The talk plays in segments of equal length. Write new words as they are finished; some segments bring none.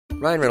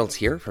Ryan Reynolds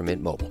here from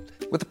Mint Mobile.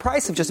 With the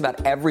price of just about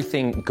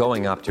everything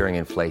going up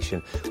during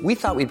inflation, we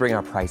thought we'd bring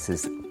our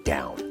prices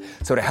down.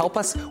 So to help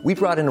us, we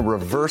brought in a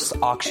reverse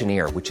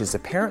auctioneer, which is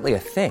apparently a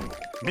thing.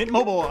 Mint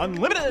Mobile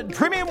Unlimited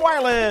Premium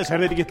Wireless. How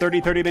to get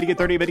 30, 30, bit to get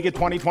 30, bit to get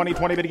 20, 20,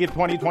 20, bit to get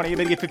 20, 20,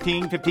 bit to get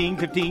 15, 15,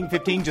 15,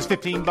 15, just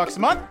 $15 a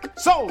month?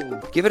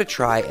 Sold! Give it a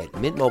try at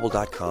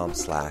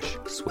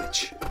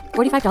mintmobile.com/switch.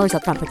 $45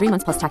 up front for 3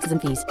 months plus taxes and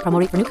fees. Promo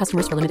rate for new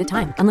customers for limited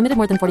time. Unlimited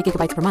more than 40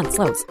 gigabytes per month.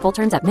 Slows full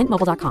terms at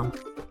mintmobile.com.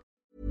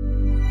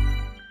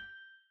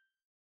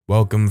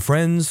 Welcome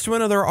friends to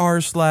another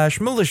rSlash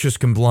malicious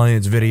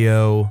compliance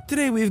video.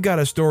 Today we've got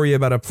a story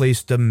about a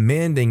place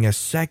demanding a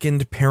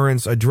second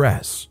parent's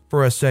address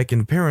for a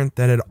second parent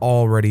that had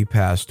already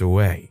passed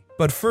away.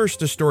 But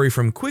first, a story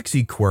from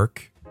Quixie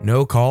Quirk.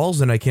 No calls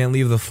and I can't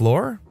leave the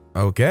floor?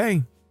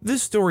 Okay.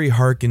 This story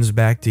harkens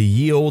back to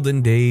ye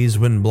olden days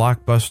when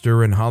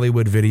Blockbuster and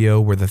Hollywood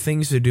Video were the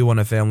things to do on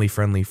a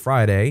family-friendly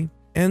Friday,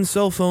 and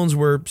cell phones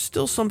were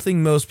still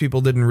something most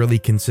people didn't really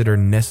consider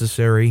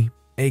necessary,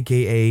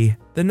 aka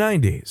the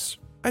 90s.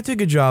 I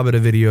took a job at a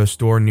video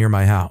store near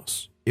my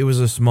house. It was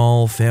a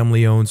small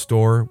family-owned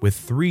store with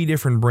 3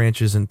 different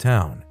branches in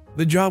town.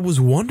 The job was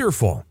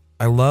wonderful.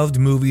 I loved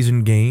movies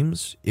and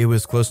games. It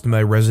was close to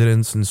my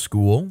residence and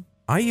school.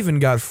 I even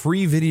got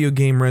free video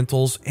game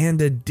rentals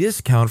and a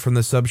discount from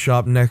the sub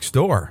shop next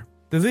door.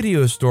 The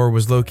video store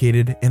was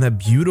located in a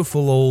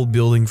beautiful old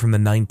building from the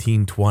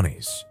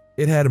 1920s.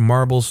 It had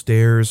marble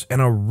stairs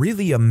and a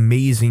really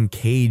amazing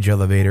cage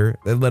elevator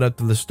that led up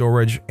to the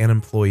storage and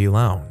employee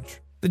lounge.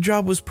 The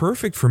job was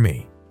perfect for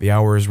me. The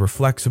hours were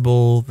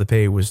flexible, the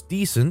pay was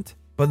decent,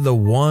 but the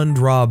one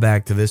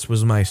drawback to this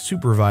was my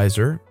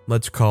supervisor,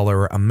 let's call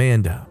her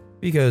Amanda,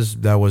 because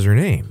that was her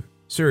name.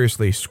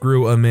 Seriously,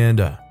 screw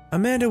Amanda.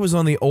 Amanda was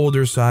on the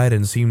older side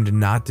and seemed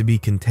not to be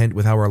content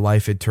with how her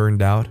life had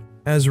turned out.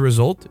 As a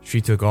result,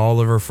 she took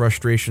all of her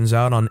frustrations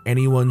out on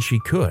anyone she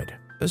could,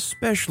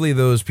 especially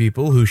those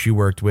people who she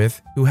worked with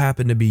who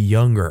happened to be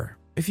younger.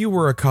 If you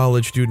were a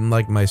college student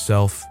like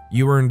myself,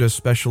 you earned a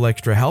special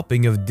extra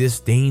helping of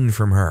disdain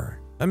from her.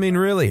 I mean,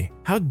 really,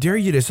 how dare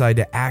you decide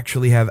to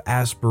actually have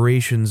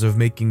aspirations of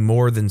making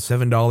more than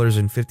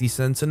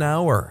 $7.50 an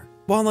hour?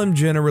 While I'm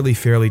generally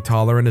fairly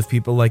tolerant of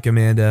people like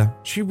Amanda,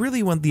 she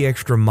really went the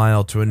extra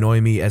mile to annoy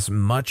me as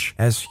much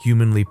as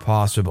humanly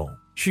possible.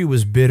 She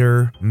was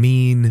bitter,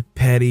 mean,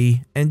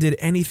 petty, and did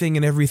anything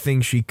and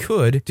everything she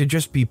could to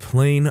just be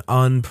plain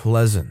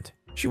unpleasant.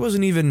 She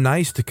wasn't even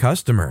nice to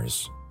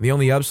customers. The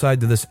only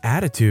upside to this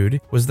attitude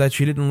was that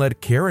she didn't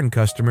let Karen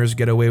customers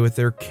get away with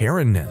their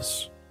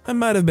Karen-ness. I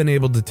might have been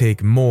able to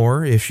take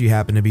more if she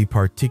happened to be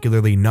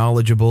particularly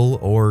knowledgeable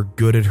or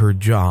good at her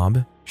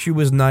job. She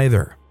was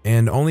neither,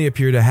 and only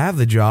appeared to have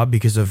the job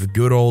because of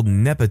good old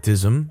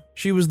nepotism.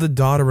 She was the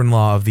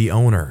daughter-in-law of the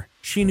owner.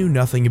 She knew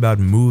nothing about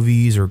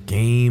movies or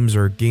games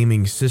or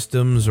gaming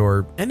systems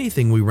or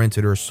anything we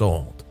rented or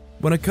sold.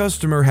 When a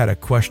customer had a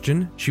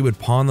question, she would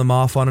pawn them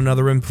off on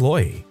another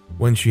employee.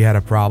 When she had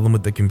a problem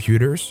with the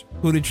computers,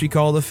 who did she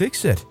call to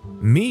fix it?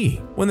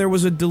 Me. When there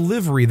was a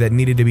delivery that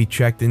needed to be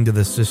checked into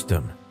the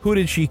system, who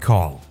did she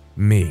call?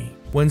 Me.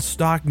 When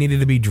stock needed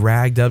to be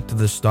dragged up to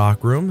the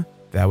stockroom,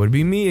 that would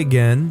be me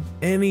again.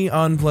 Any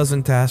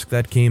unpleasant task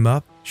that came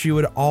up, she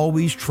would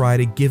always try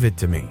to give it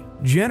to me.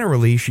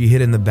 Generally, she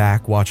hid in the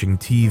back watching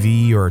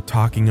TV or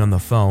talking on the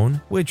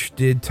phone, which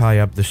did tie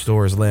up the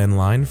store's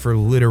landline for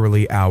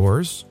literally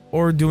hours,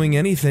 or doing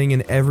anything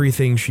and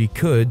everything she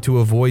could to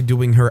avoid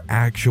doing her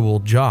actual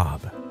job.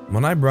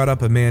 When I brought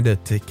up Amanda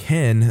to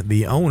Ken,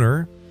 the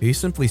owner, he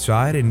simply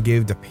sighed and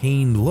gave a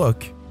pained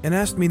look and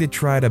asked me to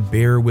try to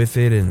bear with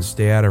it and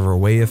stay out of her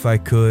way if I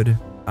could.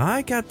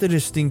 I got the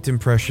distinct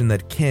impression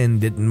that Ken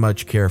didn't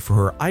much care for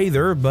her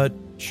either, but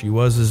she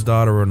was his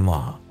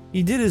daughter-in-law.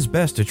 He did his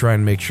best to try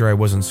and make sure I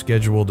wasn't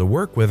scheduled to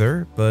work with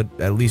her, but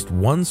at least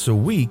once a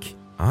week,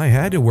 I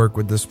had to work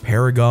with this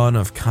paragon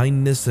of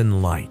kindness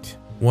and light.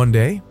 One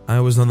day, I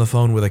was on the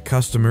phone with a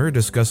customer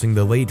discussing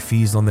the late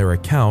fees on their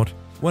account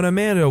when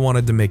Amanda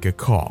wanted to make a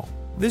call.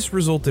 This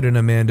resulted in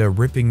Amanda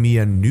ripping me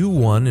a new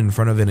one in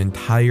front of an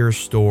entire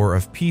store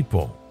of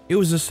people. It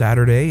was a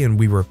Saturday and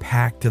we were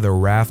packed to the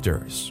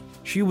rafters.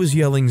 She was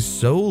yelling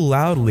so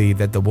loudly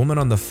that the woman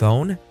on the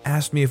phone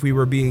asked me if we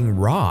were being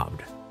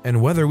robbed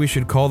and whether we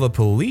should call the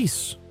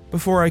police.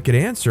 Before I could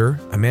answer,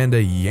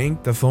 Amanda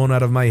yanked the phone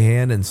out of my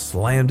hand and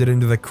slammed it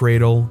into the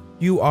cradle.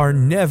 "You are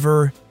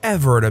never,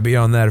 ever to be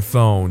on that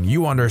phone,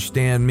 you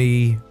understand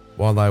me?"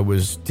 While I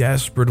was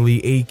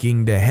desperately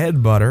aching to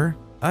headbutt her,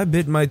 I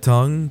bit my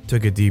tongue,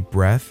 took a deep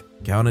breath,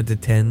 counted to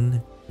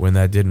 10. When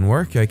that didn't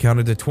work, I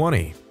counted to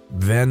 20,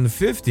 then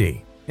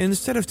 50.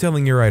 Instead of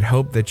telling her I'd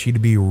hoped that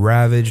she'd be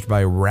ravaged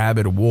by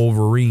rabid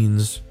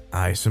wolverines,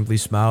 I simply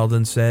smiled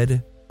and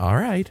said, "All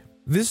right."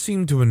 This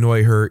seemed to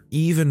annoy her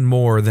even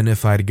more than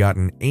if I'd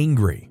gotten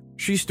angry.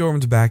 She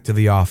stormed back to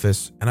the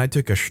office, and I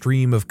took a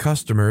stream of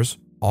customers,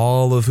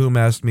 all of whom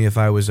asked me if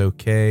I was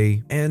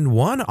okay, and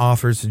one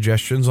offered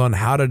suggestions on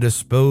how to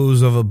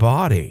dispose of a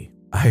body.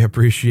 I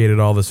appreciated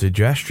all the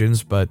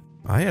suggestions, but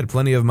I had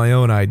plenty of my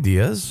own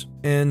ideas.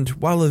 And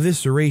while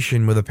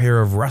evisceration with a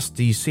pair of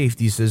rusty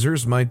safety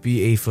scissors might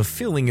be a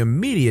fulfilling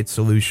immediate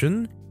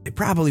solution, it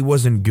probably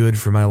wasn't good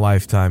for my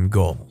lifetime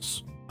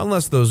goals.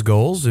 Unless those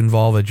goals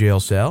involve a jail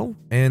cell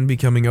and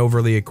becoming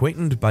overly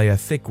acquainted by a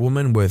thick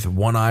woman with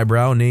one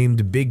eyebrow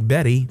named Big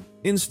Betty.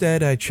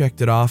 Instead, I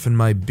checked it off in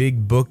my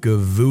big book of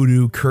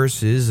voodoo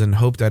curses and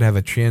hoped I'd have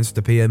a chance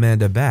to pay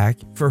Amanda back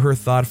for her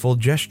thoughtful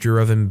gesture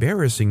of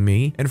embarrassing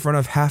me in front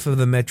of half of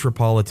the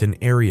metropolitan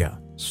area.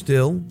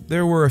 Still,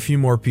 there were a few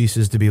more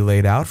pieces to be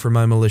laid out for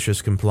my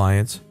malicious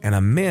compliance, and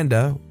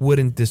Amanda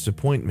wouldn't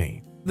disappoint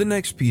me. The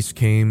next piece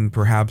came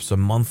perhaps a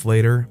month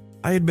later.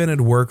 I had been at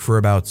work for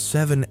about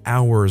 7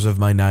 hours of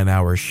my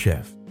 9-hour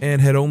shift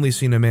and had only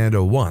seen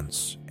Amanda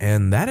once,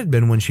 and that had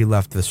been when she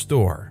left the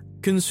store.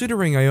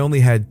 Considering I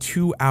only had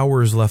 2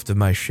 hours left of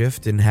my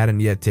shift and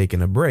hadn't yet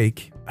taken a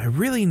break, I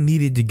really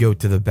needed to go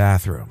to the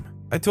bathroom.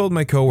 I told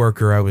my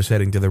coworker I was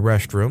heading to the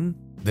restroom.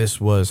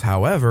 This was,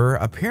 however,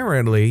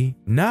 apparently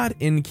not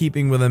in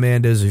keeping with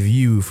Amanda's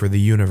view for the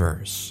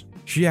universe.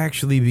 She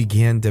actually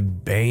began to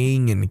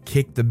bang and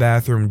kick the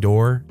bathroom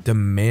door,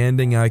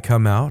 demanding I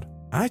come out.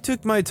 I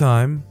took my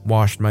time,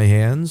 washed my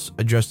hands,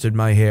 adjusted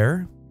my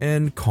hair,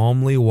 and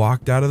calmly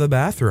walked out of the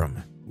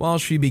bathroom. While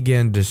she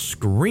began to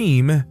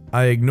scream,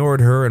 I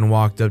ignored her and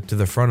walked up to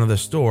the front of the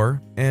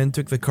store and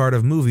took the cart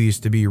of movies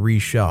to be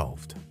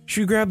reshelved.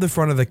 She grabbed the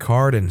front of the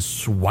cart and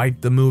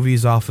swiped the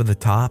movies off of the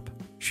top.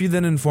 She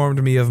then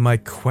informed me of my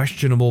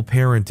questionable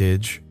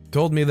parentage,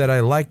 told me that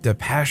I liked to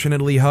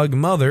passionately hug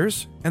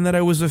mothers, and that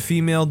I was a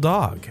female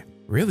dog.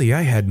 Really,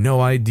 I had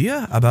no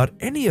idea about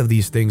any of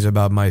these things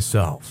about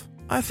myself.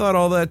 I thought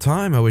all that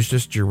time I was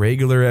just your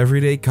regular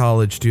everyday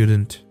college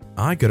student.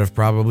 I could have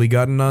probably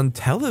gotten on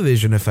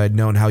television if I'd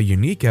known how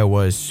unique I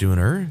was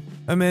sooner.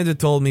 Amanda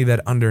told me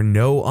that under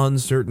no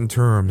uncertain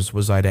terms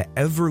was I to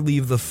ever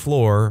leave the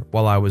floor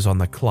while I was on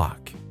the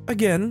clock.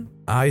 Again,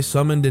 I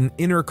summoned an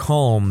inner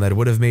calm that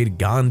would have made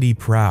Gandhi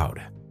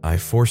proud. I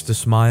forced a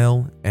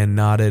smile and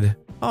nodded.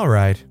 All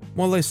right.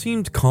 While I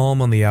seemed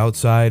calm on the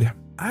outside,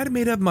 I'd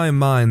made up my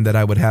mind that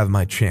I would have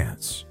my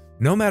chance.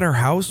 No matter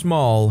how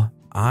small,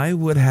 I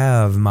would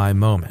have my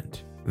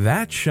moment.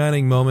 That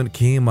shining moment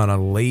came on a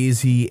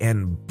lazy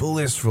and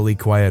blissfully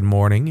quiet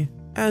morning.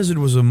 As it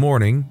was a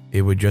morning,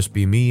 it would just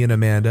be me and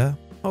Amanda.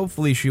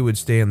 Hopefully she would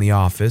stay in the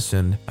office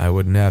and I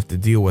wouldn't have to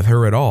deal with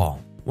her at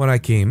all. When I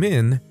came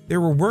in, there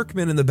were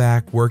workmen in the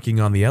back working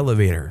on the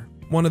elevator.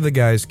 One of the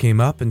guys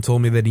came up and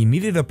told me that he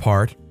needed a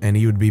part and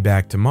he would be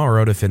back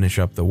tomorrow to finish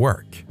up the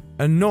work.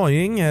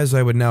 Annoying, as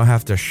I would now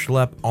have to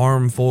schlep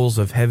armfuls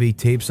of heavy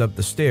tapes up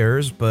the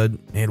stairs, but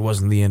it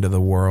wasn't the end of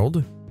the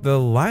world. The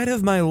light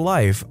of my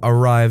life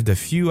arrived a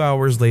few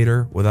hours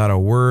later without a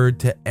word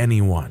to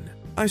anyone.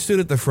 I stood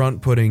at the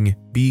front putting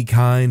 "Be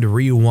Kind,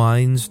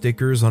 Rewind"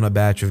 stickers on a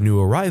batch of new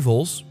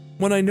arrivals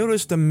when I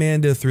noticed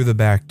Amanda through the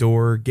back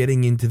door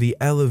getting into the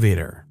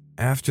elevator.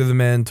 After the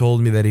man told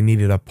me that he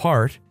needed a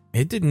part,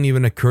 it didn't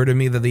even occur to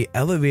me that the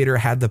elevator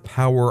had the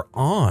power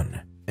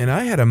on. And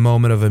I had a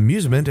moment of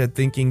amusement at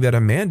thinking that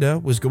Amanda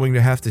was going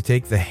to have to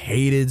take the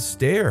hated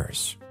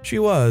stairs. She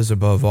was,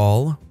 above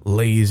all,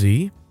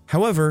 lazy.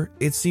 However,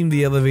 it seemed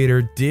the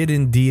elevator did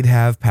indeed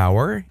have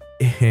power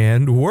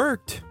and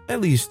worked.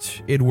 At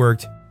least it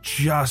worked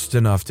just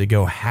enough to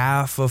go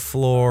half a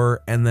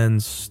floor and then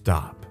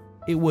stop.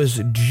 It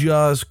was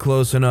just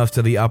close enough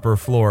to the upper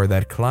floor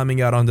that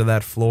climbing out onto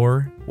that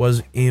floor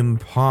was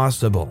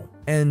impossible,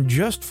 and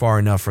just far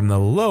enough from the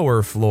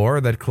lower floor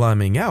that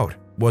climbing out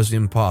was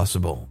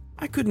impossible.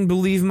 I couldn't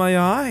believe my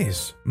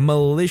eyes.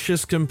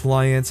 Malicious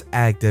compliance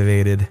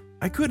activated.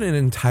 I couldn't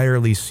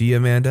entirely see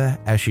Amanda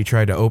as she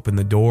tried to open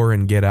the door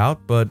and get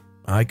out, but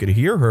I could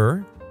hear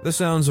her. The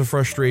sounds of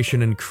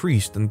frustration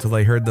increased until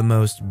I heard the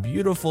most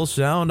beautiful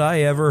sound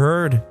I ever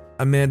heard.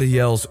 Amanda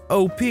yells,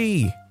 "OP!"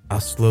 A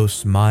slow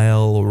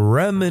smile,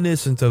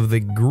 reminiscent of the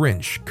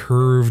Grinch,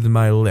 curved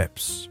my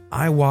lips.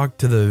 I walked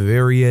to the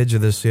very edge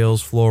of the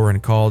sales floor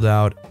and called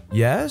out,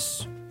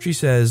 "Yes?" She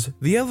says,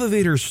 "The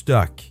elevator's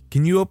stuck.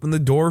 Can you open the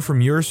door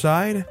from your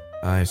side?"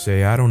 I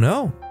say, "I don't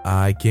know.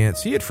 I can't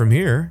see it from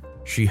here."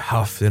 She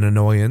huffed in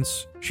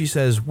annoyance. She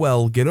says,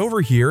 "Well, get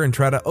over here and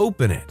try to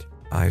open it."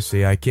 I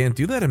say, "I can't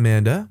do that,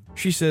 Amanda."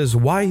 She says,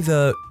 "Why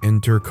the,"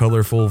 enter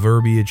colorful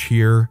verbiage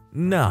here,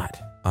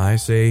 "not?" I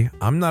say,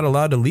 "I'm not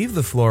allowed to leave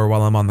the floor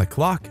while I'm on the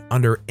clock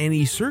under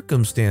any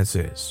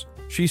circumstances."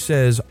 She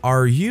says,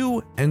 "Are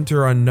you,"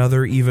 enter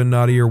another even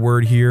naughtier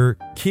word here,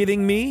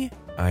 "kidding me?"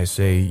 I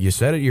say, "You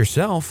said it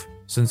yourself.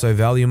 Since I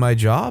value my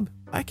job,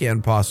 I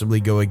can't possibly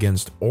go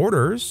against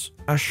orders."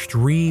 A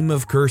stream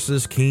of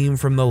curses came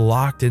from the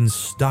locked and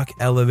stuck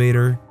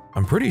elevator.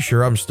 I'm pretty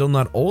sure I'm still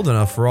not old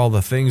enough for all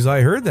the things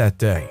I heard that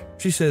day.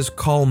 She says,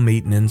 "Call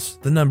maintenance.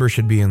 The number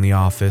should be in the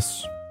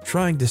office."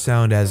 Trying to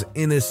sound as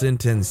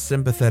innocent and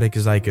sympathetic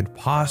as I could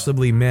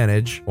possibly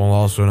manage, while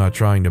also not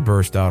trying to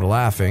burst out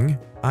laughing.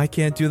 I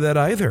can't do that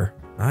either.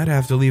 I'd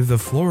have to leave the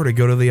floor to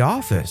go to the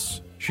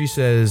office. She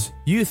says,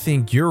 "You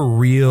think you're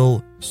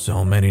real,"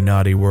 so many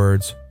naughty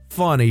words,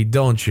 "funny,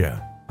 don't you?"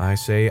 I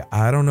say,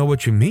 "I don't know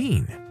what you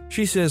mean."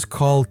 She says,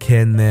 call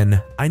Ken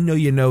then. I know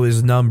you know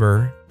his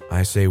number.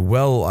 I say,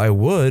 well, I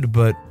would,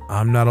 but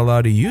I'm not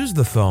allowed to use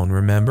the phone,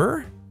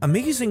 remember?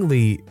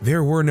 Amazingly,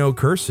 there were no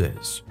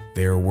curses.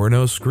 There were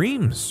no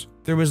screams.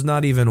 There was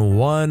not even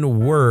one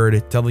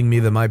word telling me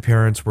that my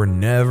parents were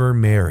never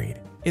married.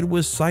 It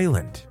was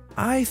silent.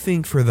 I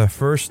think for the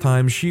first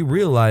time she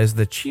realized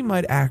that she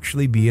might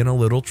actually be in a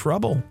little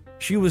trouble.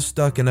 She was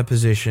stuck in a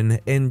position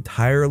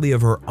entirely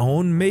of her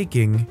own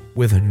making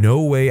with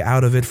no way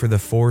out of it for the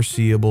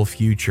foreseeable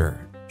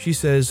future. She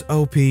says,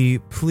 OP,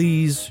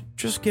 please,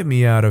 just get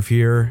me out of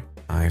here.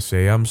 I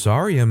say, I'm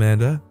sorry,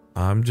 Amanda.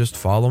 I'm just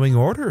following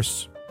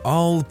orders.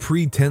 All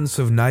pretense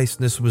of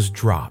niceness was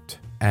dropped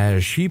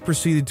as she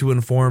proceeded to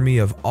inform me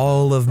of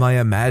all of my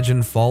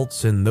imagined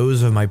faults and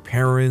those of my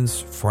parents,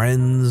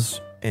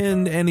 friends,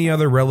 and any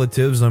other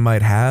relatives I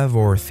might have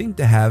or think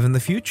to have in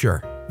the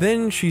future.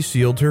 Then she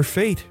sealed her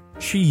fate.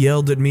 She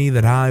yelled at me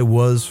that I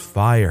was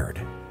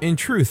fired. In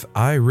truth,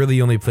 I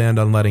really only planned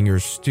on letting her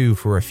stew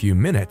for a few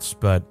minutes,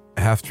 but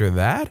after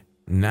that?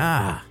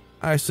 Nah.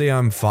 I say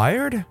I'm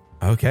fired?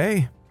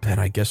 Okay, then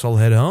I guess I'll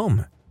head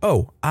home.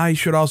 Oh, I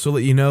should also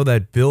let you know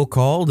that Bill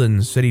called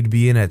and said he'd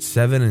be in at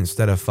 7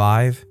 instead of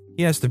 5.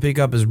 He has to pick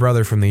up his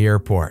brother from the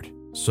airport.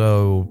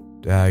 So,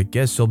 I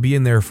guess he'll be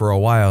in there for a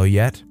while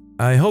yet.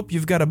 I hope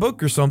you've got a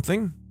book or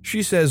something.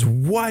 She says,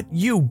 what?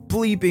 You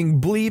bleeping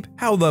bleep?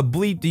 How the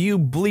bleep do you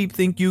bleep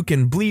think you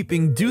can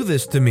bleeping do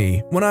this to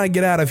me? When I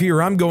get out of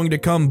here, I'm going to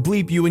come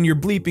bleep you in your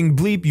bleeping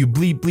bleep, you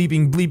bleep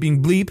bleeping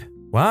bleeping bleep.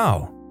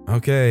 Wow.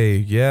 Okay,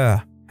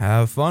 yeah.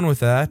 Have fun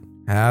with that.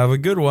 Have a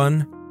good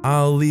one.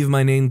 I'll leave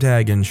my name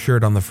tag and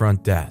shirt on the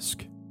front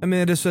desk.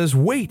 Amanda says,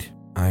 wait.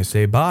 I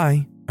say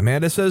bye.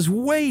 Amanda says,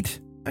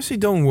 wait. I say,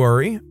 don't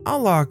worry. I'll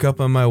lock up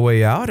on my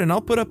way out and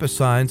I'll put up a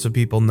sign so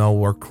people know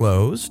we're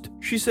closed.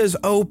 She says,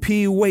 OP,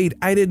 wait.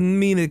 I didn't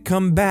mean it.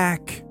 Come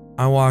back.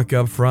 I walk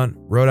up front,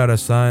 wrote out a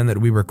sign that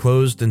we were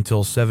closed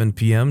until 7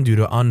 p.m. due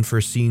to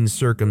unforeseen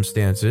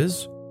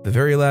circumstances. The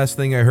very last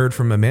thing I heard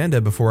from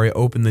Amanda before I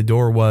opened the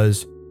door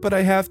was, but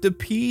I have to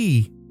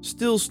pee.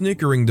 Still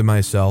snickering to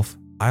myself,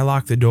 I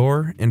locked the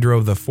door and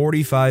drove the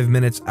 45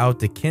 minutes out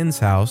to Ken's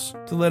house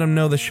to let him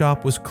know the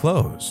shop was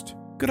closed.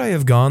 Could I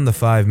have gone the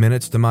 5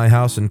 minutes to my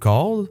house and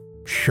called?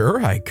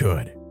 Sure I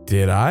could.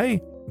 Did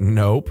I?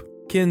 Nope.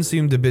 Ken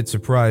seemed a bit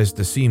surprised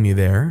to see me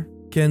there.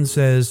 Ken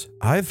says,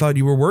 I thought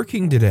you were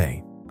working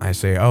today. I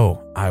say,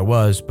 oh, I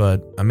was,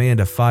 but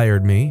Amanda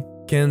fired me.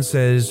 Ken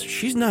says,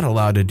 she's not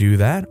allowed to do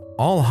that.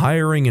 All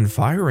hiring and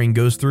firing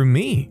goes through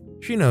me.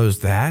 She knows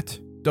that.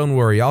 Don't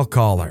worry, I'll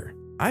call her.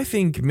 I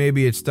think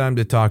maybe it's time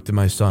to talk to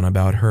my son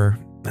about her.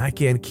 I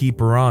can't keep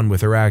her on with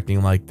her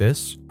acting like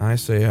this. I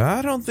say,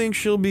 I don't think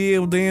she'll be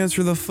able to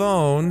answer the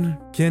phone.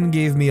 Ken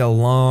gave me a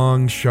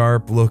long,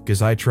 sharp look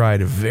as I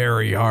tried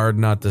very hard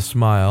not to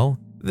smile.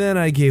 Then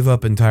I gave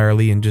up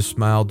entirely and just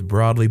smiled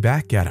broadly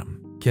back at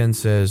him. Ken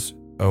says,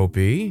 OP?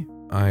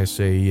 I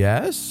say,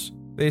 yes.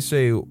 They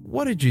say,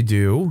 what did you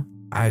do?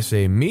 I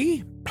say,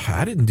 me?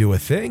 I didn't do a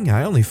thing.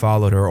 I only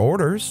followed her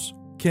orders.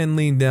 Ken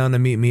leaned down to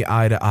meet me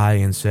eye to eye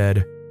and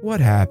said, what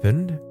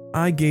happened?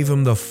 I gave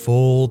him the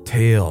full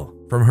tale,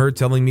 from her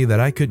telling me that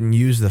I couldn't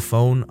use the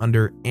phone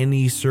under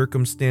any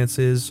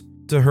circumstances,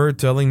 to her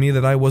telling me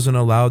that I wasn't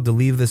allowed to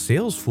leave the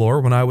sales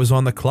floor when I was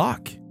on the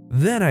clock.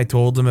 Then I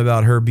told him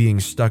about her being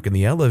stuck in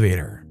the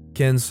elevator.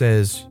 Ken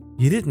says,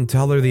 you didn't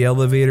tell her the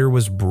elevator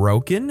was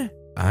broken?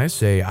 I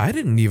say, I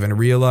didn't even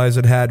realize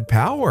it had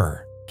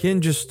power.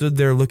 Ken just stood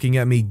there looking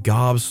at me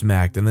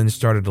gobsmacked and then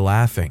started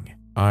laughing.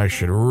 I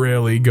should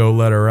really go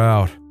let her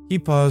out. He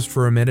paused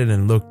for a minute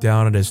and looked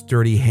down at his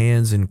dirty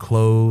hands and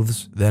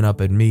clothes, then up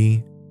at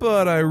me.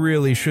 But I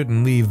really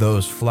shouldn't leave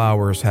those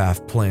flowers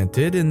half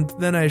planted, and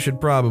then I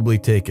should probably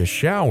take a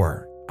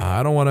shower.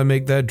 I don't want to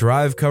make that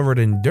drive covered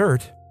in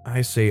dirt.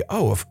 I say,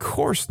 oh, of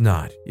course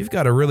not. You've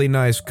got a really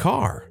nice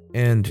car,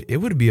 and it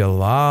would be a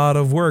lot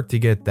of work to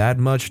get that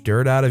much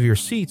dirt out of your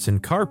seats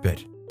and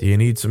carpet. Do you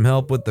need some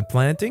help with the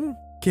planting?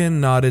 Ken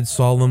nodded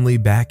solemnly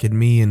back at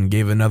me and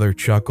gave another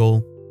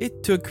chuckle.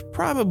 It took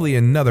probably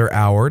another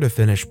hour to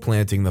finish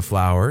planting the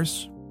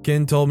flowers.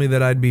 Ken told me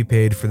that I'd be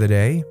paid for the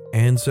day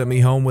and sent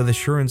me home with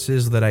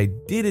assurances that I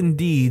did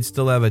indeed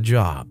still have a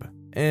job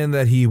and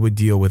that he would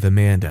deal with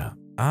Amanda.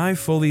 I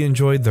fully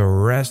enjoyed the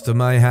rest of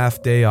my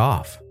half day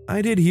off.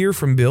 I did hear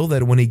from Bill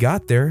that when he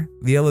got there,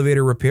 the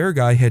elevator repair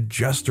guy had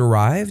just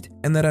arrived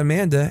and that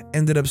Amanda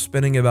ended up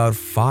spending about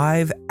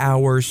 5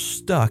 hours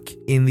stuck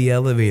in the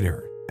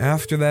elevator.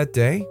 After that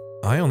day,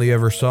 I only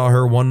ever saw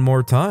her one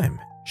more time.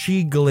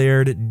 She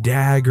glared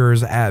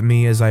daggers at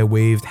me as I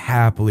waved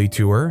happily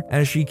to her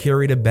as she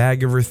carried a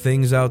bag of her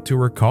things out to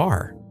her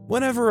car.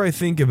 Whenever I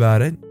think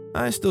about it,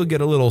 I still get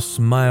a little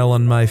smile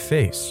on my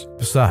face.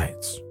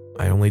 Besides,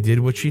 I only did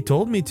what she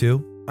told me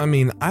to. I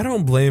mean, I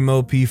don't blame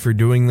OP for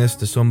doing this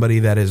to somebody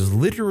that is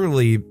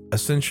literally,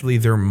 essentially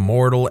their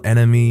mortal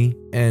enemy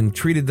and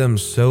treated them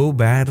so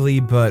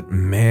badly, but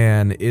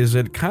man, is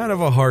it kind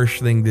of a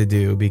harsh thing to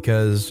do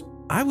because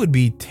I would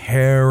be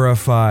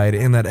terrified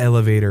in that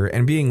elevator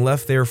and being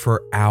left there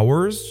for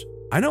hours.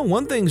 I know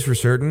one thing's for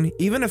certain,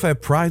 even if I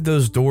pried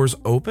those doors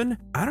open,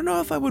 I don't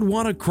know if I would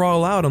want to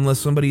crawl out unless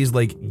somebody's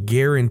like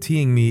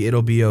guaranteeing me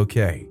it'll be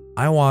okay.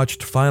 I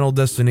watched Final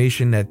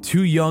Destination at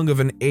too young of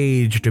an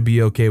age to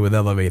be okay with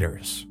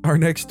elevators. Our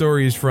next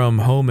story is from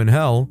Home in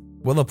Hell.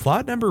 Will a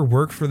plot number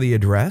work for the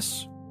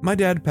address? My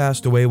dad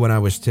passed away when I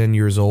was 10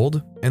 years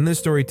old, and this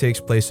story takes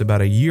place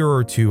about a year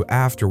or two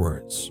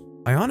afterwards.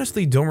 I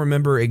honestly don't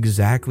remember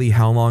exactly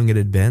how long it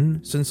had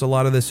been, since a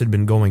lot of this had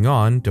been going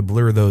on to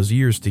blur those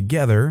years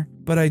together,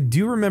 but I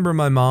do remember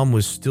my mom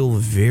was still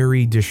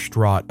very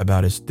distraught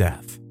about his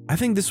death. I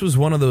think this was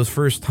one of those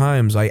first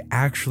times I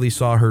actually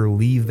saw her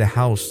leave the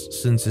house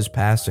since his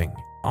passing.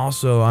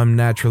 Also, I'm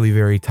naturally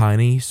very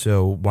tiny,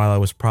 so while I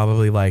was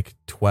probably like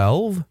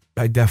 12,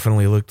 I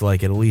definitely looked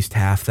like at least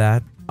half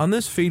that. On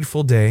this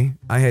fateful day,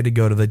 I had to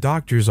go to the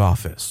doctor's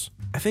office.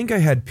 I think I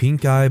had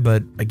pink eye,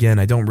 but again,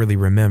 I don't really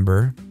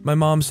remember. My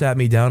mom sat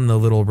me down in the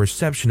little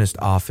receptionist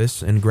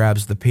office and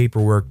grabs the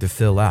paperwork to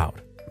fill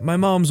out. My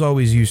mom's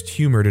always used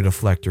humor to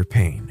deflect her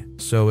pain,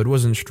 so it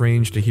wasn't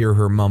strange to hear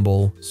her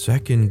mumble,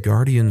 "Second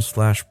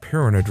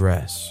guardian/parent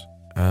address.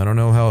 I don't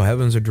know how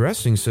Heaven's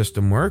addressing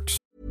system works."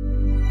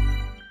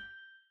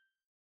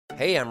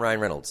 Hey, I'm Ryan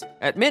Reynolds.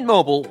 At Mint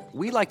Mobile,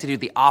 we like to do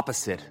the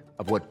opposite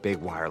of what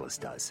Big Wireless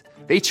does.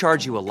 They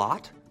charge you a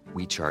lot,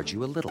 we charge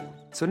you a little.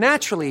 So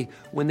naturally,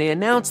 when they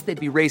announced they'd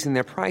be raising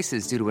their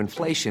prices due to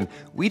inflation,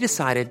 we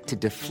decided to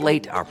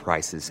deflate our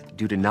prices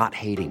due to not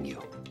hating you.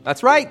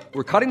 That's right.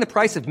 We're cutting the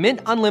price of Mint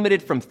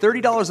Unlimited from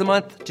 $30 a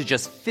month to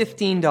just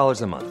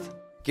 $15 a month.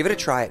 Give it a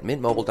try at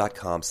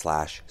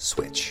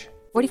mintmobile.com/switch.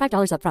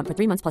 $45 up front for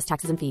 3 months plus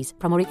taxes and fees.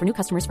 Promo rate for new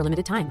customers for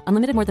limited time.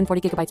 Unlimited more than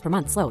 40 gigabytes per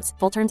month. Slows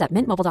full terms at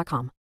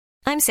mintmobile.com.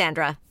 I'm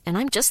Sandra, and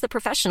I'm just the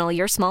professional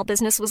your small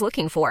business was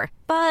looking for.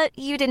 But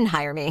you didn't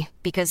hire me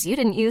because you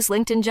didn't use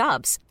LinkedIn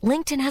Jobs.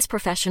 LinkedIn has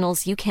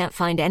professionals you can't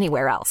find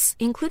anywhere else,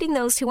 including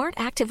those who aren't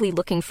actively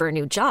looking for a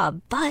new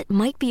job, but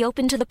might be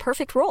open to the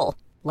perfect role,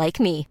 like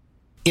me.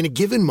 In a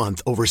given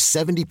month, over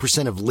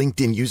 70% of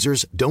LinkedIn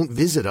users don't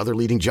visit other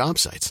leading job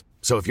sites.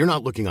 So if you're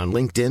not looking on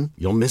LinkedIn,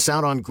 you'll miss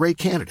out on great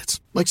candidates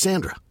like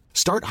Sandra.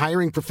 Start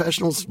hiring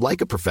professionals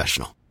like a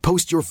professional.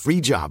 Post your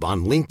free job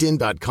on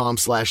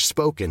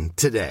linkedin.com/spoken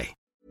today.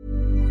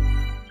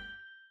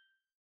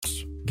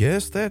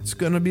 Guess that's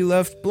gonna be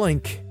left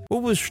blank.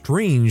 What was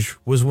strange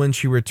was when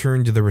she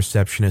returned to the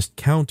receptionist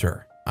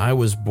counter. I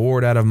was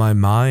bored out of my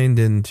mind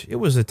and it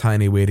was a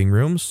tiny waiting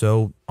room,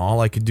 so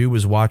all I could do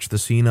was watch the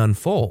scene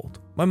unfold.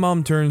 My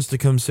mom turns to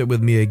come sit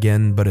with me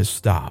again, but has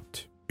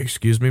stopped.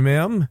 "Excuse me,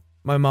 ma'am?"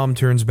 My mom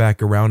turns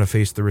back around to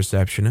face the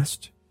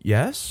receptionist.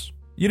 "Yes?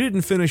 You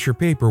didn't finish your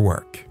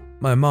paperwork."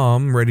 My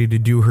mom, ready to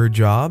do her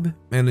job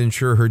and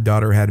ensure her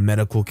daughter had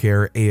medical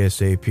care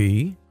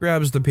ASAP,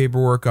 grabs the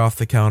paperwork off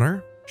the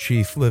counter.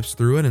 She flips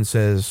through it and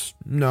says,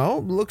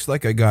 "No, looks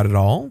like I got it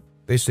all."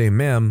 They say,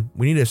 "Ma'am,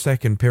 we need a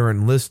second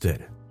parent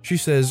listed." She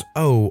says,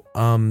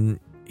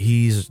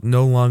 he's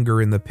no longer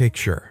in the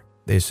picture."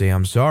 They say,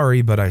 "I'm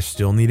sorry, but I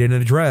still need an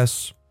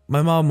address."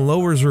 My mom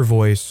lowers her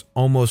voice,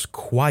 almost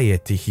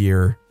quiet to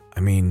hear,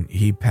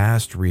 he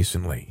passed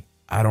recently.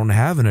 I don't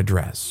have an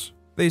address."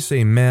 They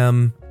say,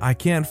 "Ma'am, I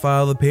can't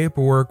file the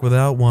paperwork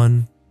without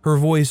one." Her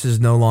voice is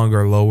no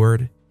longer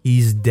lowered.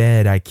 "He's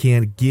dead, I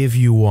can't give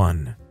you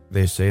one."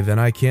 They say, "Then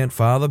I can't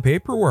file the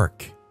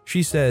paperwork."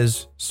 She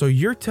says, "So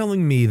you're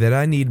telling me that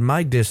I need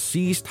my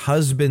deceased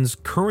husband's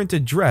current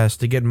address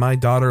to get my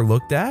daughter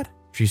looked at?"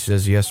 She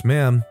says, "Yes,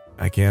 ma'am.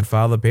 I can't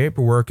file the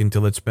paperwork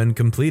until it's been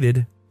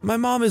completed." My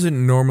mom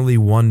isn't normally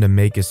one to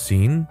make a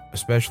scene,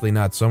 especially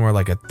not somewhere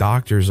like a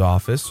doctor's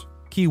office.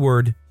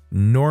 Keyword,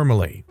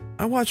 normally.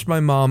 I watched my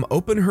mom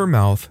open her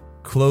mouth,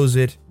 close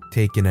it,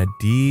 take in a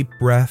deep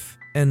breath,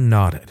 and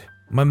nodded.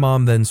 My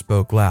mom then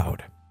spoke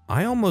loud.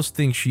 I almost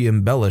think she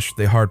embellished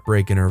the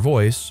heartbreak in her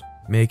voice,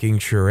 making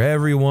sure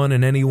everyone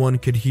and anyone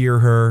could hear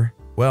her.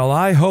 "Well,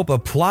 I hope a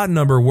plot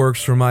number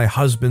works for my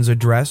husband's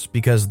address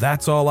because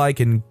that's all I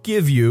can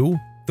give you."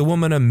 The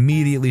woman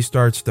immediately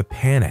starts to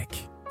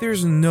panic.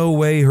 There's no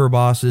way her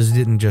bosses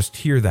didn't just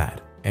hear that,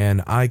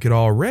 and I could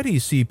already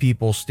see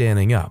people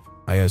standing up.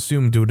 I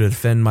assumed to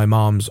defend my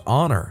mom's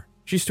honor.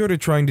 She started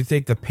trying to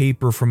take the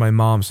paper from my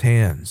mom's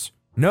hands.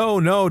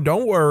 No,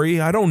 don't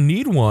worry, I don't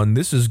need one,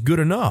 this is good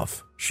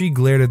enough." She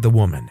glared at the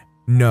woman.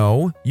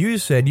 "No, you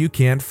said you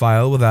can't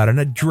file without an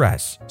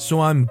address,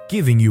 so I'm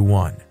giving you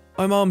one."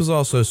 My mom's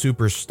also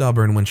super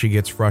stubborn when she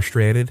gets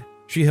frustrated.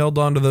 She held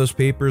onto those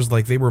papers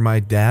like they were my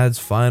dad's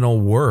final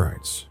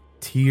words.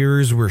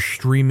 Tears were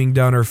streaming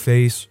down her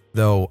face,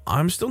 though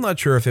I'm still not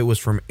sure if it was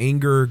from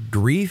anger,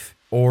 grief,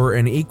 or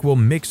an equal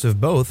mix of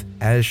both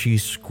as she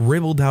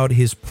scribbled out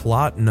his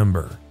plot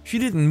number. She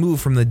didn't move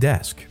from the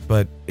desk,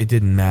 but it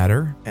didn't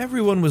matter.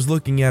 Everyone was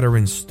looking at her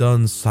in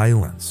stunned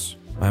silence.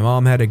 My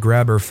mom had to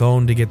grab her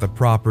phone to get the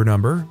proper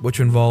number, which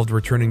involved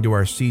returning to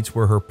our seats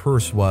where her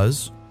purse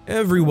was.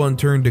 Everyone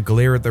turned to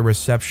glare at the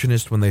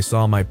receptionist when they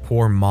saw my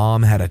poor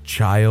mom had a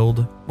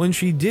child. When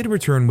she did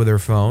return with her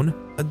phone,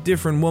 a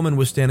different woman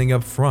was standing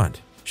up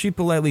front. She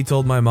politely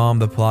told my mom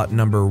the plot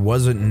number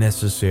wasn't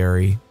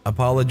necessary,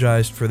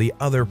 apologized for the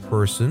other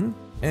person,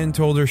 and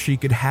told her she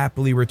could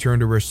happily return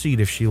to her seat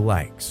if she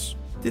likes.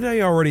 Did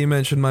I already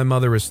mention my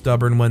mother is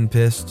stubborn when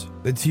pissed?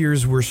 The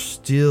tears were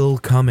still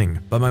coming,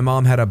 but my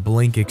mom had a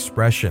blank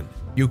expression.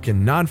 "You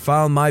cannot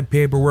file my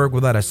paperwork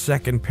without a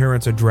second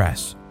parent's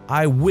address.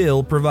 I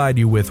will provide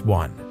you with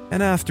one."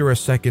 And after a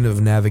second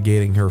of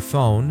navigating her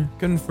phone,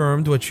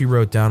 confirmed what she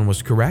wrote down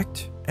was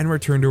correct and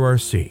returned to our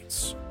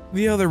seats.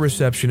 The other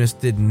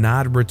receptionist did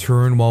not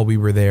return while we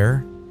were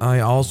there. I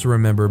also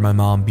remember my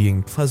mom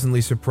being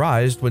pleasantly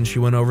surprised when she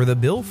went over the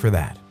bill for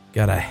that.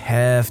 Got a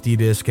hefty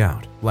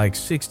discount, like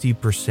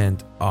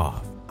 60%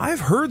 off. I've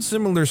heard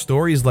similar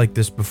stories like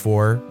this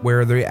before,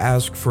 where they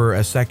ask for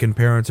a second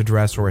parent's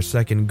address or a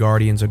second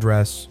guardian's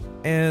address.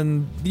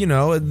 And,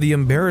 the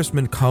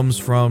embarrassment comes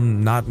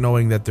from not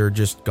knowing that they're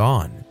just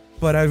gone.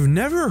 But I've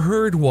never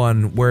heard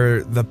one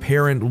where the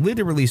parent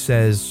literally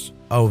says,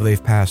 "Oh,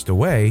 they've passed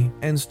away,"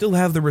 and still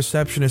have the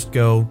receptionist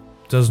go,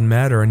 "Doesn't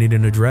matter, I need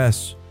an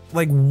address."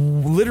 Like,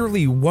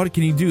 literally, what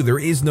can you do? There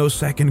is no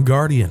second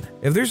guardian.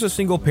 If there's a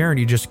single parent,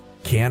 you just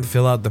can't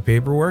fill out the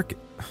paperwork.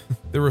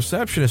 The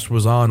receptionist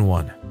was on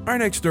one. Our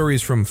next story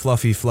is from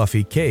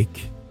Fluffy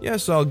Cake.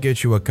 "Yes, I'll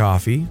get you a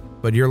coffee,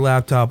 but your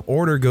laptop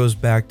order goes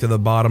back to the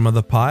bottom of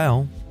the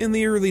pile." In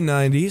the early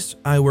 90s,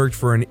 I worked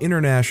for an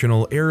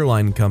international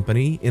airline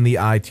company in the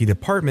IT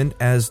department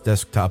as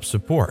desktop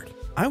support.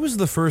 I was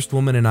the first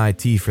woman in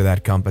IT for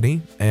that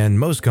company, and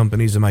most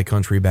companies in my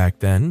country back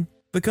then.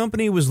 The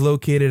company was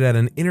located at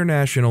an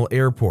international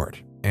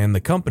airport, and the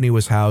company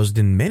was housed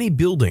in many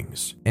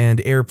buildings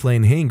and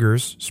airplane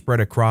hangars spread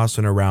across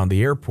and around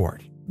the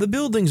airport. The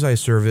buildings I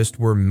serviced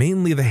were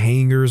mainly the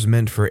hangars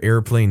meant for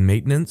airplane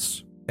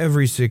maintenance.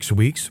 Every 6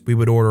 weeks, we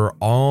would order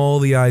all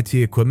the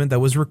IT equipment that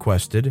was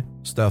requested,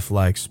 stuff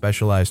like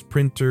specialized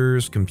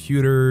printers,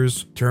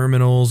 computers,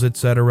 terminals,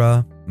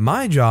 etc.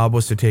 My job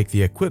was to take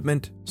the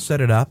equipment, set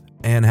it up,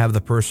 and have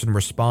the person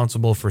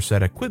responsible for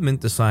said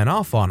equipment to sign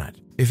off on it.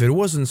 If it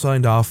wasn't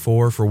signed off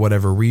for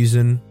whatever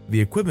reason,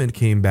 the equipment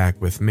came back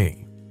with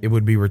me. It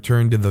would be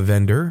returned to the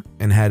vendor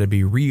and had to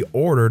be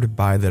reordered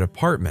by the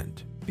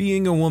department.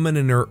 Being a woman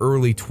in her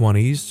early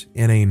 20s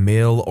in a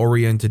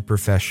male-oriented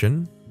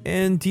profession,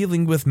 and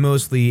dealing with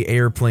mostly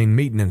airplane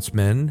maintenance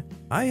men,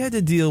 I had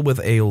to deal with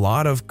a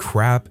lot of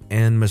crap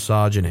and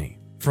misogyny.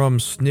 From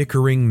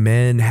snickering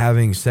men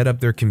having set up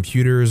their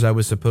computers I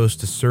was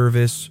supposed to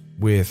service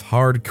with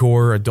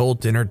hardcore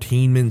adult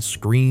entertainment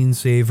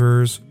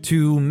screensavers,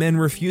 to men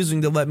refusing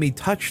to let me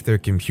touch their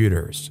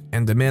computers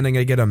and demanding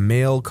I get a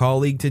male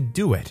colleague to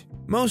do it.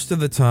 Most of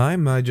the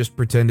time, I just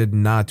pretended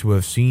not to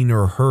have seen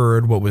or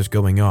heard what was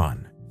going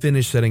on,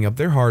 finish setting up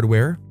their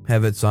hardware,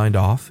 have it signed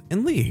off,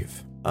 and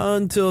leave.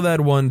 Until that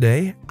one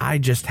day, I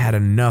just had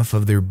enough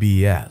of their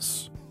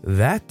BS.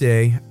 That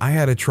day, I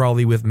had a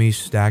trolley with me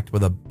stacked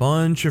with a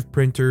bunch of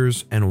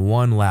printers and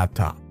one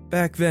laptop.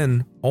 Back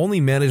then, only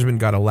management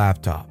got a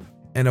laptop,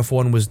 and if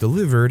one was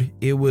delivered,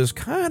 it was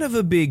kind of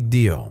a big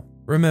deal.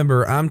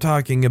 Remember, I'm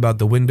talking about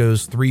the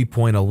Windows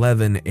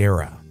 3.11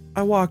 era.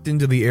 I walked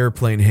into the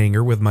airplane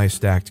hangar with my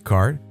stacked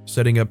cart,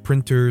 setting up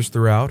printers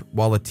throughout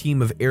while a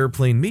team of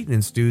airplane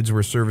maintenance dudes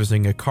were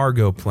servicing a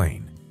cargo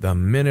plane. The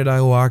minute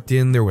I walked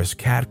in, there was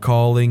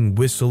catcalling,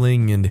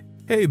 whistling, and,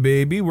 "Hey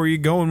baby, where you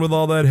going with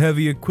all that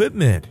heavy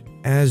equipment?"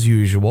 As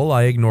usual,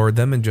 I ignored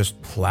them and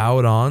just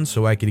plowed on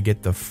so I could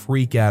get the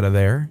freak out of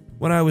there.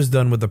 When I was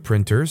done with the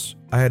printers,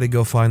 I had to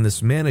go find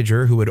this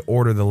manager who had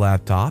ordered the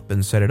laptop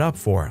and set it up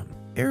for him.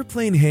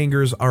 Airplane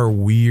hangars are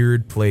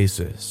weird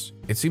places.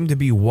 It seemed to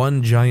be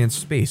one giant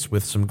space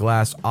with some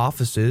glass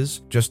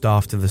offices just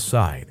off to the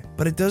side.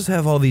 But it does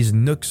have all these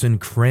nooks and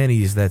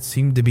crannies that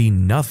seem to be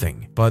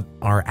nothing, but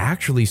are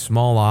actually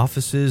small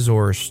offices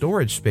or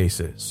storage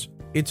spaces.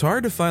 It's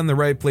hard to find the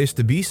right place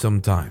to be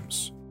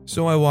sometimes.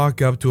 So I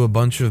walk up to a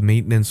bunch of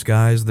maintenance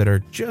guys that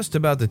are just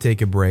about to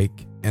take a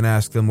break and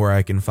ask them where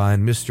I can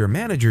find Mr.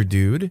 Manager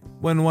Dude,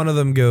 when one of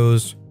them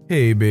goes,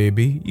 "Hey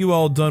baby, you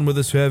all done with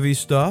this heavy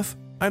stuff?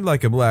 I'd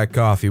like a black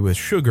coffee with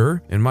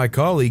sugar, and my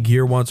colleague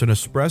here wants an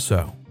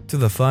espresso." To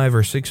the 5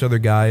 or 6 other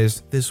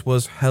guys, this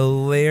was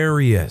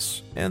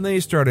hilarious, and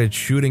they started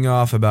shooting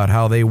off about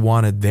how they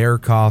wanted their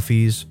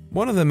coffees.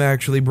 One of them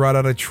actually brought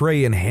out a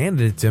tray and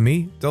handed it to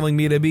me, telling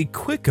me to be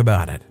quick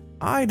about it.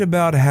 I'd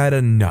about had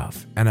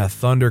enough, and a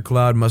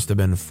thundercloud must have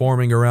been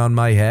forming around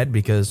my head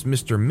because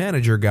Mr.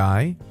 Manager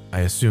Guy, I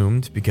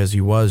assumed because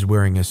he was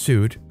wearing a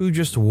suit, who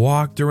just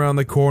walked around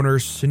the corner,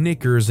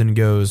 snickers, and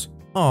goes,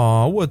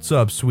 "Aw, what's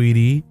up,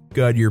 sweetie?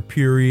 Got your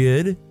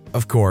period?"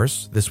 Of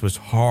course, this was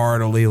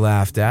heartily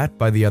laughed at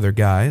by the other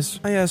guys.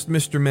 I asked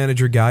Mr.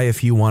 Manager Guy if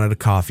he wanted a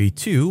coffee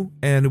too,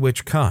 and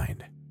which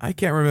kind. I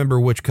can't remember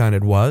which kind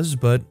it was,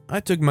 but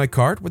I took my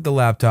cart with the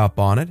laptop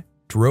on it,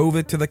 drove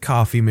it to the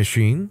coffee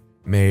machine,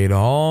 made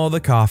all the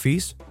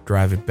coffees,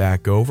 drive it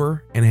back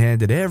over, and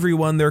handed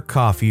everyone their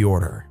coffee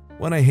order.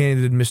 When I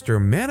handed Mr.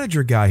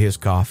 Manager Guy his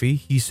coffee,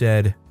 he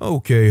said,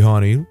 "Okay,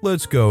 honey,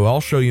 let's go.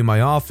 I'll show you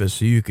my office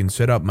so you can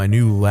set up my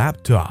new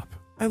laptop."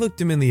 I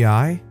looked him in the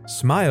eye,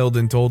 smiled,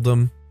 and told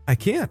him, I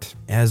can't,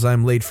 as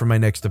I'm late for my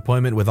next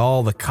appointment with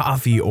all the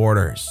coffee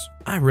orders.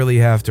 I really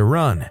have to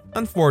run.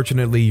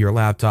 Unfortunately, your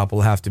laptop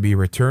will have to be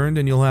returned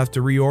and you'll have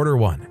to reorder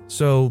one.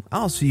 So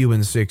I'll see you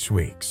in 6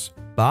 weeks.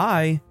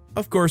 Bye.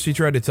 Of course, he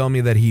tried to tell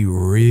me that he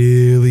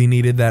really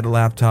needed that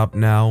laptop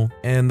now,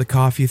 and the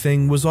coffee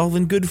thing was all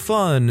in good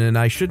fun and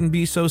I shouldn't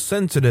be so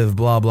sensitive,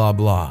 blah blah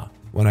blah.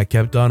 When I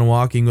kept on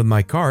walking with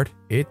my cart,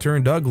 it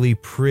turned ugly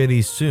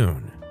pretty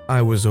soon.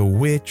 I was a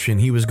witch and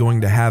he was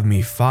going to have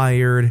me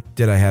fired.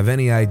 Did I have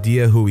any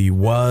idea who he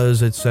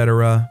was,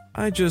 etc.?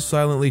 I just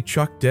silently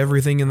chucked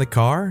everything in the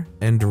car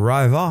and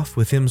drive off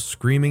with him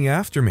screaming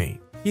after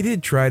me. He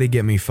did try to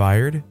get me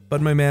fired, but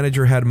my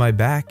manager had my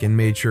back and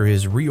made sure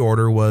his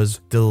reorder was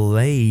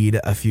delayed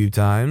a few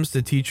times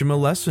to teach him a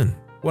lesson.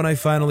 When I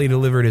finally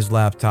delivered his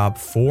laptop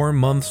 4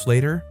 months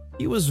later,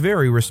 he was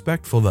very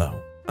respectful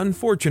though.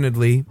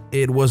 Unfortunately,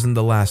 it wasn't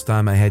the last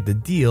time I had to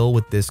deal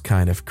with this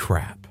kind of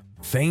crap.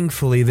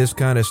 Thankfully, this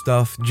kind of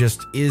stuff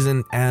just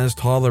isn't as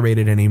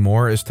tolerated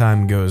anymore as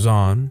time goes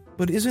on.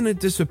 But isn't it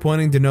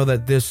disappointing to know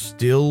that this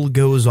still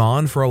goes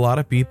on for a lot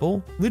of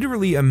people?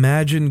 Literally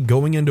imagine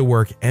going into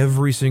work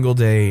every single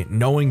day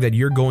knowing that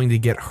you're going to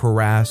get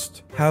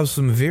harassed, have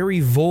some very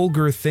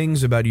vulgar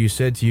things about you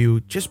said to you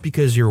just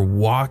because you're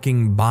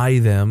walking by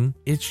them.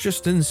 It's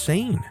just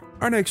insane.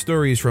 Our next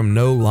story is from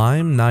No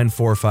Lime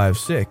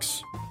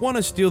 9456. Want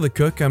to steal the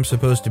cook I'm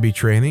supposed to be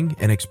training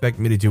and expect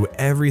me to do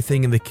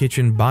everything in the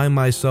kitchen by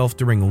myself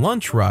during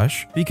lunch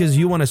rush because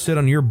you want to sit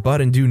on your butt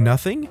and do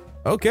nothing?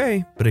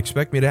 Okay, but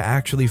expect me to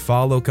actually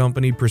follow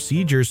company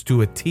procedures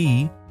to a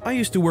T. I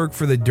used to work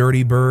for the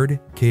Dirty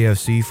Bird,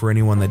 KFC for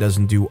anyone that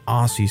doesn't do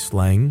Aussie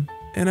slang.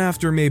 And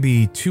after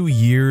maybe 2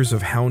 years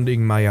of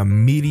hounding my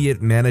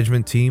immediate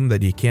management team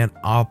that you can't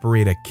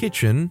operate a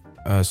kitchen,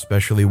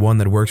 especially one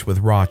that works with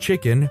raw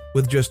chicken,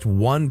 with just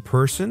one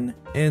person,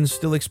 and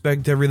still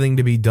expect everything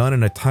to be done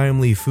in a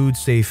timely,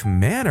 food-safe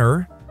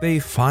manner, they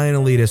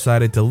finally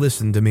decided to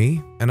listen to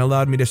me and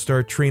allowed me to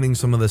start training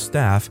some of the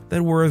staff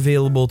that were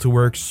available to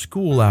work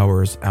school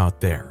hours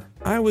out there.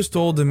 I was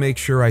told to make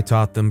sure I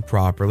taught them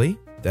properly,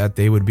 that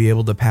they would be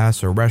able to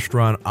pass a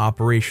restaurant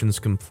operations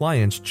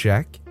compliance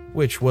check,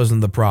 which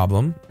wasn't the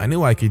problem. I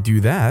knew I could do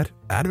that.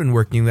 I'd been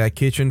working in that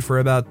kitchen for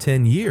about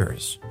 10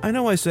 years. I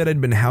know I said I'd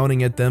been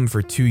hounding at them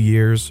for 2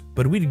 years,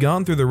 but we'd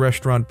gone through the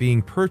restaurant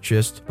being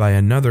purchased by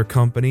another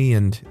company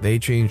and they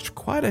changed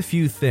quite a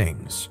few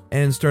things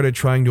and started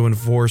trying to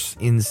enforce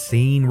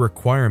insane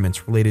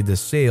requirements related to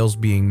sales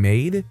being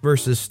made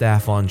versus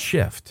staff on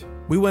shift.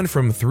 We went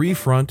from 3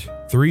 front,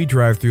 3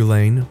 drive-through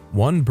lane,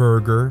 1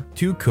 burger,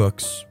 2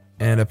 cooks,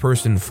 and a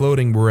person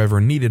floating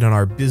wherever needed on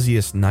our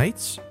busiest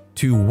nights,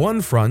 to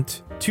 1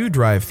 front, 2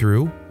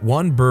 drive-through,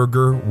 1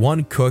 burger,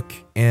 1 cook,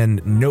 and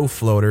no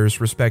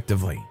floaters,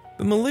 respectively.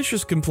 The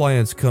malicious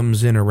compliance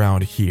comes in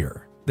around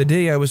here. The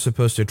day I was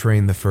supposed to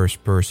train the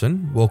first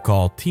person, we'll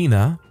call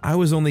Tina, I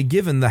was only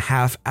given the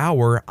half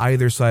hour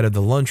either side of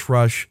the lunch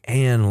rush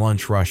and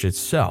lunch rush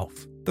itself.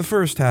 The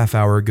first half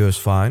hour goes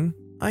fine.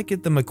 I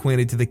get them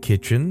acquainted to the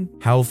kitchen,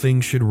 how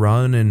things should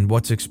run, and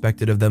what's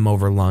expected of them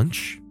over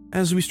lunch.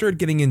 As we start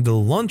getting into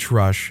lunch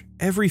rush,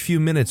 every few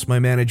minutes my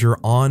manager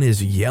on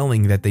is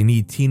yelling that they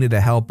need Tina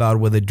to help out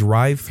with a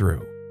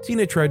drive-through.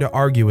 Tina tried to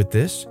argue with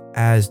this,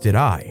 as did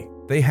I.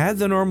 They had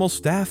the normal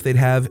staff they'd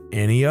have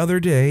any other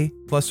day,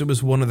 plus it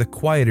was one of the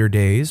quieter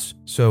days,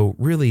 so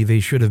really they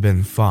should have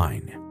been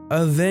fine.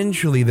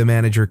 Eventually the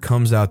manager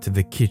comes out to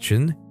the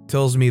kitchen,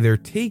 tells me they're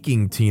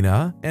taking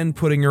Tina and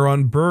putting her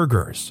on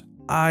burgers.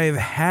 I've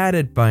had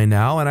it by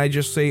now and I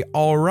just say,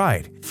 all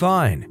right,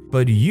 fine,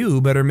 but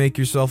you better make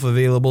yourself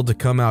available to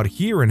come out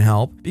here and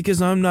help because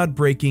I'm not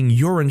breaking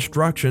your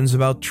instructions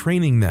about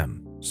training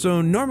them.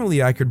 So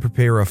normally I could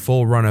prepare a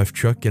full run of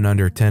chook in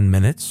under 10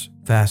 minutes,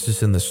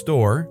 fastest in the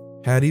store,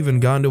 had even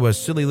gone to a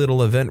silly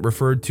little event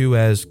referred to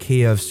as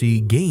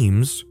KFC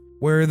Games,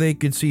 where they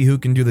could see who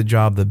can do the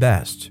job the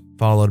best,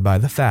 followed by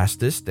the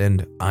fastest,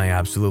 and I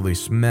absolutely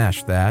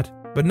smashed that.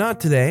 But not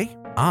today.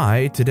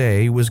 I,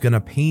 today, was gonna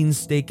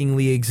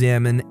painstakingly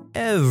examine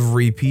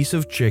every piece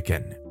of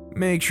chicken.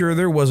 Make sure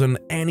there wasn't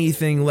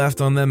anything left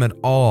on them at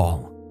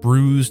all.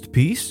 Bruised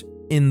piece?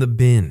 In the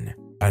bin.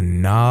 A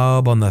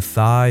knob on the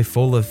thigh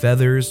full of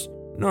feathers?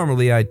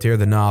 Normally I'd tear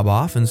the knob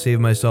off and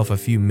save myself a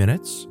few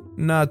minutes.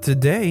 Not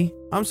today.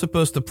 I'm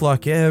supposed to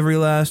pluck every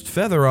last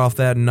feather off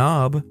that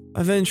knob.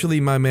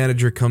 Eventually my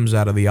manager comes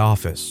out of the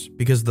office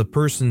because the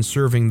person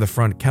serving the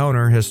front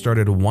counter has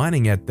started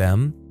whining at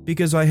them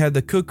because I had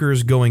the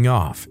cookers going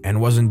off and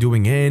wasn't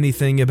doing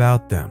anything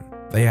about them.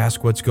 They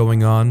asked what's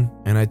going on,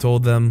 and I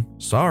told them,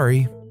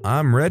 sorry,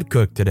 I'm red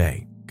cook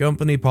today.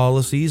 Company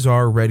policies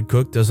are red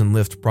cook doesn't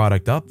lift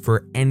product up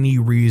for any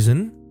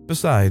reason.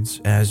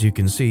 Besides, as you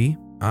can see,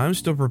 I'm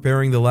still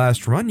preparing the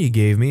last run you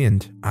gave me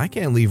and I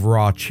can't leave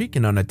raw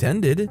chicken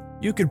unattended.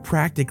 You could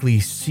practically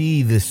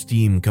see the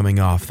steam coming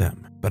off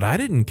them, but I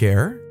didn't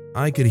care.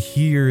 I could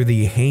hear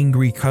the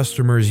hangry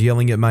customers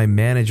yelling at my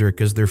manager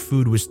because their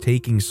food was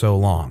taking so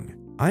long.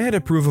 I had to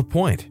prove a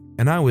point,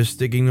 and I was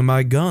sticking to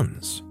my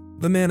guns.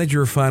 The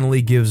manager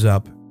finally gives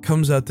up,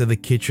 comes out to the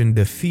kitchen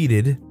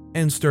defeated,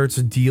 and starts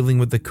dealing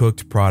with the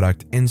cooked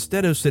product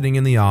instead of sitting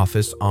in the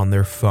office on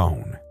their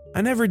phone.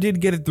 I never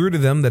did get it through to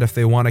them that if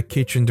they want a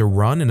kitchen to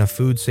run in a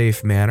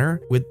food-safe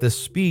manner with the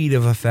speed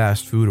of a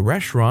fast food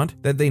restaurant,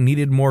 that they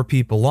needed more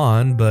people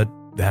on, but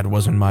that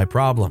wasn't my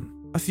problem.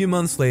 A few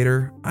months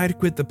later, I'd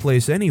quit the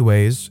place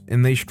anyways,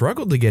 and they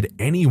struggled to get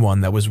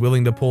anyone that was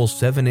willing to pull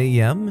 7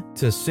 a.m.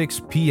 to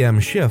 6 p.m.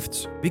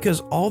 shifts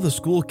because all the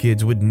school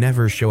kids would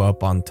never show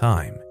up on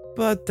time.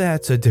 But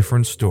that's a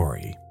different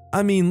story.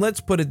 I mean,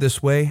 let's put it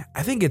this way,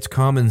 I think it's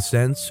common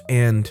sense,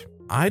 and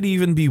I'd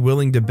even be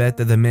willing to bet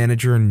that the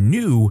manager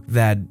knew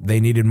that they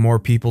needed more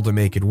people to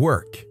make it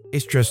work.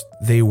 It's just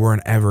they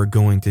weren't ever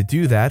going to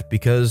do that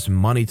because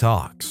money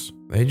talks.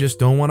 They just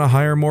don't want to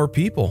hire more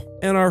people.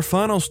 And our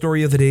final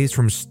story of the day is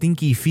from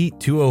Stinky Feet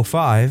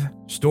 205,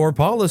 store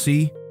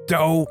policy,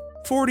 dope.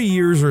 40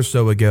 years or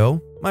so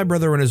ago, my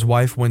brother and his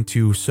wife went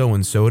to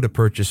so-and-so to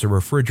purchase a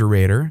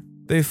refrigerator.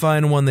 They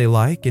find one they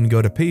like and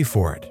go to pay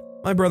for it.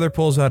 My brother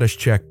pulls out his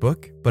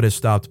checkbook, but is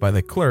stopped by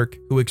the clerk,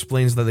 who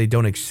explains that they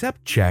don't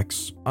accept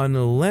checks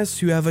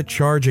unless you have a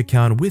charge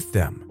account with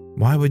them.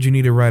 Why would you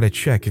need to write a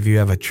check if you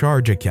have a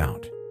charge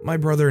account? My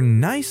brother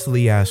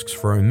nicely asks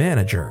for a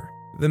manager.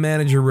 The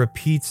manager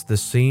repeats the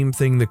same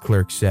thing the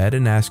clerk said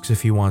and asks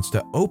if he wants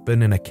to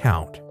open an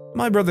account.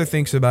 My brother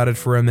thinks about it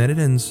for a minute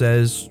and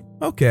says,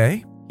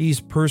 okay. He's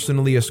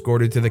personally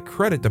escorted to the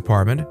credit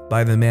department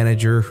by the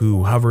manager,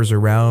 who hovers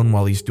around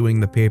while he's doing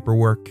the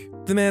paperwork.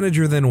 The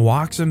manager then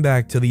walks him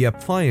back to the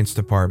appliance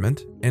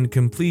department and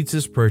completes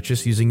his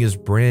purchase using his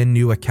brand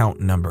new account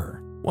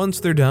number. Once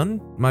they're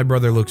done, my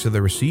brother looks at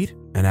the receipt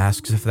and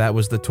asks if that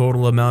was the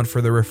total amount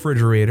for the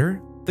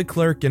refrigerator. The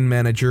clerk and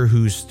manager,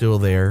 who's still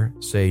there,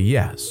 say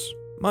yes.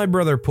 My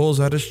brother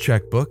pulls out his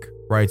checkbook,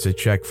 writes a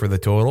check for the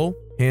total,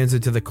 hands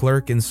it to the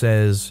clerk and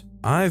says,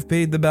 "I've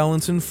paid the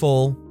balance in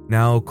full,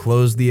 now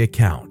close the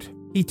account."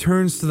 He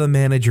turns to the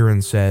manager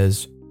and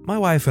says, "My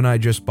wife and I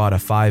just bought a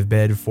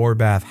 5-bed,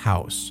 4-bath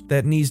house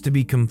that needs to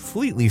be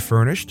completely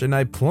furnished, and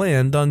I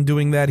planned on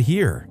doing that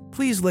here.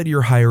 Please let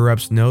your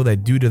higher-ups know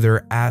that due to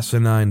their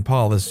asinine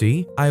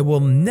policy, I will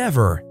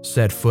never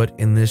set foot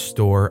in this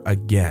store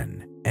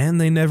again."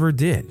 And they never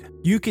did.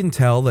 You can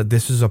tell that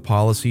this is a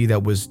policy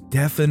that was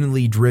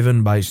definitely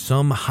driven by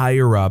some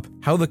higher-up,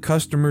 how the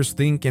customers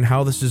think and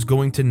how this is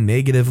going to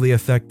negatively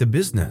affect the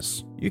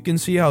business. You can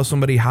see how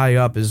somebody high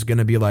up is going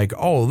to be like,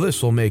 oh,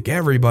 this will make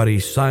everybody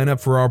sign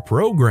up for our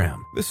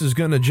program. This is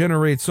going to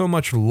generate so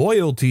much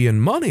loyalty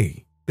and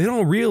money. They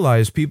don't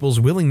realize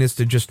people's willingness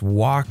to just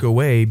walk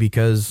away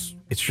because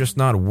it's just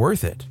not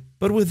worth it.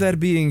 But with that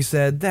being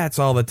said, that's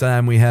all the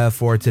time we have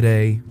for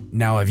today.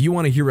 Now, if you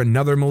want to hear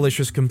another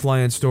malicious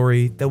compliance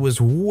story that was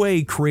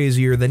way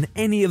crazier than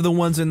any of the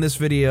ones in this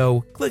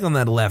video, click on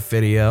that left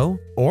video.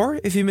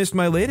 Or if you missed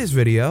my latest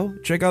video,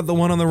 check out the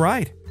one on the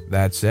right.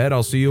 That said,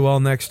 I'll see you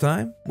all next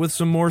time with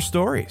some more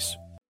stories.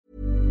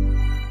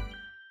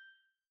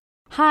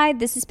 Hi,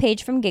 this is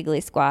Paige from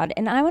Giggly Squad,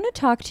 and I want to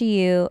talk to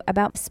you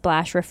about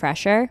Splash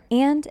Refresher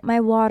and my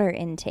water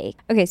intake.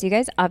 Okay, so you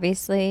guys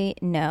obviously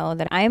know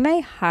that I'm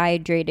a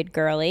hydrated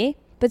girly,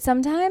 but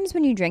sometimes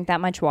when you drink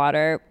that much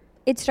water,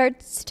 it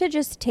starts to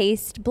just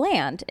taste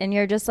bland, and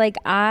you're just like,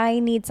 I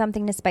need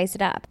something to spice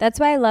it up. That's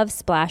why I love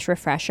Splash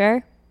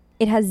Refresher.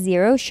 It has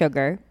 0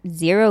 sugar,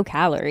 0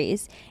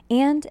 calories,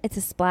 and it's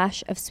a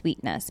splash of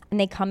sweetness. And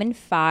they come in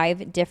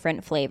 5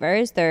 different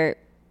flavors. They're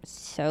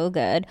so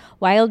good.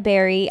 Wild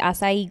berry,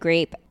 acai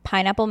grape,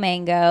 pineapple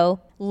mango,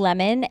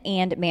 lemon,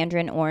 and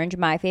mandarin orange.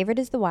 My favorite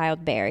is the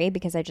wild berry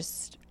because I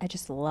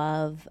just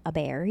love a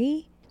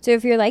berry. So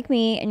if you're like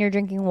me and you're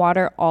drinking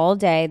water all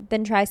day,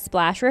 then try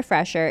Splash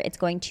Refresher. It's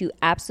going to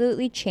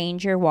absolutely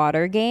change your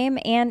water game,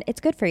 and it's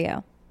good for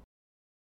you.